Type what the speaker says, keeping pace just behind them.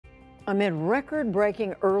Amid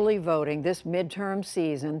record-breaking early voting this midterm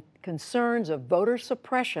season, concerns of voter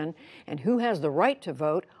suppression and who has the right to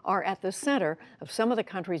vote are at the center of some of the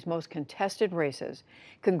country's most contested races.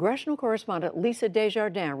 Congressional correspondent Lisa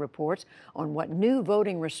Desjardins reports on what new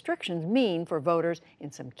voting restrictions mean for voters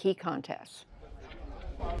in some key contests.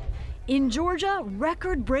 In Georgia,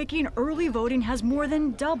 record-breaking early voting has more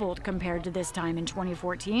than doubled compared to this time in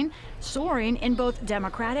 2014, soaring in both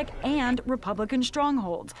Democratic and Republican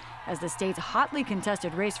strongholds, as the state's hotly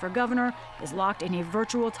contested race for governor is locked in a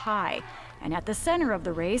virtual tie. And at the center of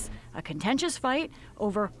the race, a contentious fight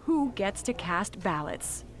over who gets to cast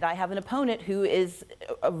ballots. I have an opponent who is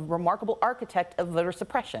a remarkable architect of voter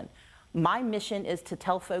suppression. My mission is to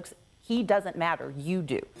tell folks he doesn't matter, you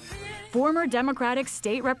do. Former Democratic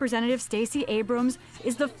State Representative Stacey Abrams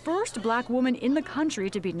is the first black woman in the country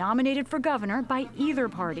to be nominated for governor by either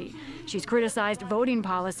party. She's criticized voting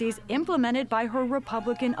policies implemented by her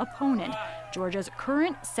Republican opponent, Georgia's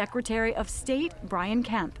current Secretary of State, Brian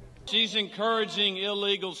Kemp. She's encouraging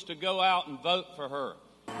illegals to go out and vote for her.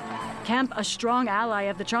 Kemp, a strong ally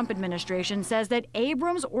of the Trump administration, says that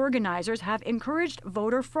Abrams' organizers have encouraged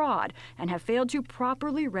voter fraud and have failed to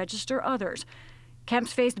properly register others.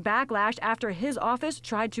 Kemp's faced backlash after his office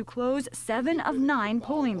tried to close 7 of 9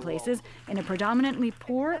 polling places in a predominantly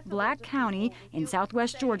poor black county in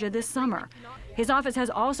southwest Georgia this summer. His office has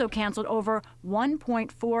also canceled over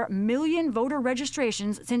 1.4 million voter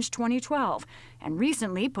registrations since 2012 and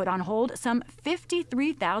recently put on hold some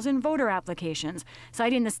 53,000 voter applications,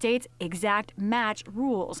 citing the state's exact match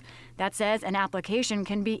rules. That says an application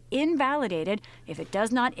can be invalidated if it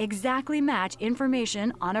does not exactly match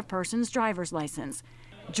information on a person's driver's license.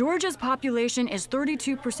 Georgia's population is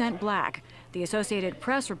 32% black. The Associated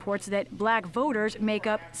Press reports that black voters make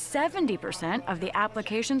up 70% of the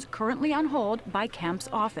applications currently on hold by Kemp's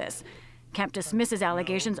office. Kemp dismisses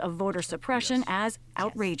allegations of voter suppression as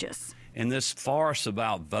outrageous. And this farce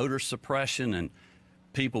about voter suppression and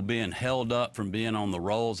people being held up from being on the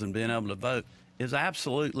rolls and being able to vote is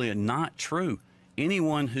absolutely not true.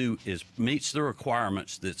 Anyone who meets the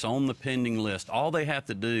requirements that's on the pending list, all they have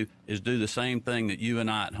to do is do the same thing that you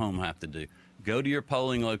and I at home have to do. Go to your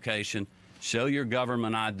polling location, show your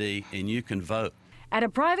government ID, and you can vote. At a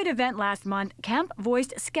private event last month, Kemp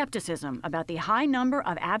voiced skepticism about the high number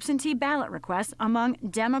of absentee ballot requests among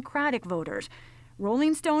Democratic voters.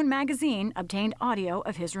 Rolling Stone magazine obtained audio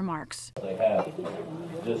of his remarks. They have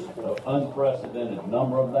just an unprecedented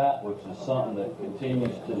number of that, which is something that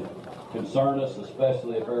continues to concern us,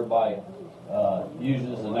 especially if everybody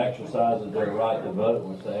uses and exercises their right to vote,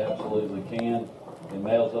 which they absolutely can, and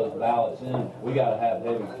mails those ballots in. We got to have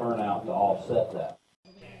heavy turnout to offset that.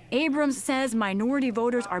 Abrams says minority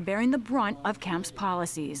voters are bearing the brunt of Kemp's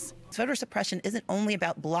policies. Voter suppression isn't only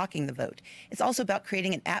about blocking the vote. It's also about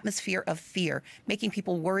creating an atmosphere of fear, making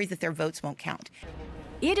people worry that their votes won't count.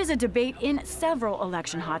 It is a debate in several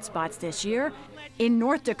election hotspots this year. In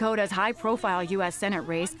North Dakota's high-profile U.S. Senate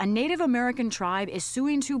race, a Native American tribe is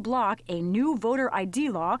suing to block a new voter ID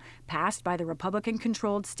law passed by the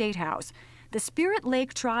Republican-controlled State House. The Spirit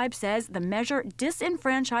Lake tribe says the measure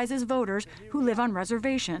disenfranchises voters who live on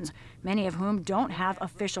reservations, many of whom don't have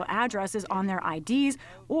official addresses on their IDs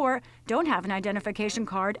or don't have an identification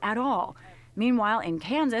card at all. Meanwhile, in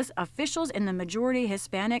Kansas, officials in the majority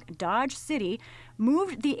Hispanic Dodge City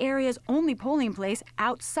moved the area's only polling place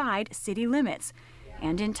outside city limits.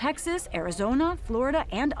 And in Texas, Arizona, Florida,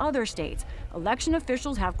 and other states, election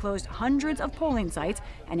officials have closed hundreds of polling sites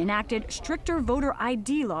and enacted stricter voter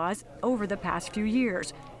ID laws over the past few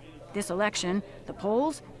years. This election, the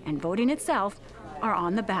polls, and voting itself are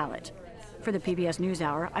on the ballot. For the PBS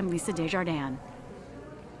NewsHour, I'm Lisa Desjardins.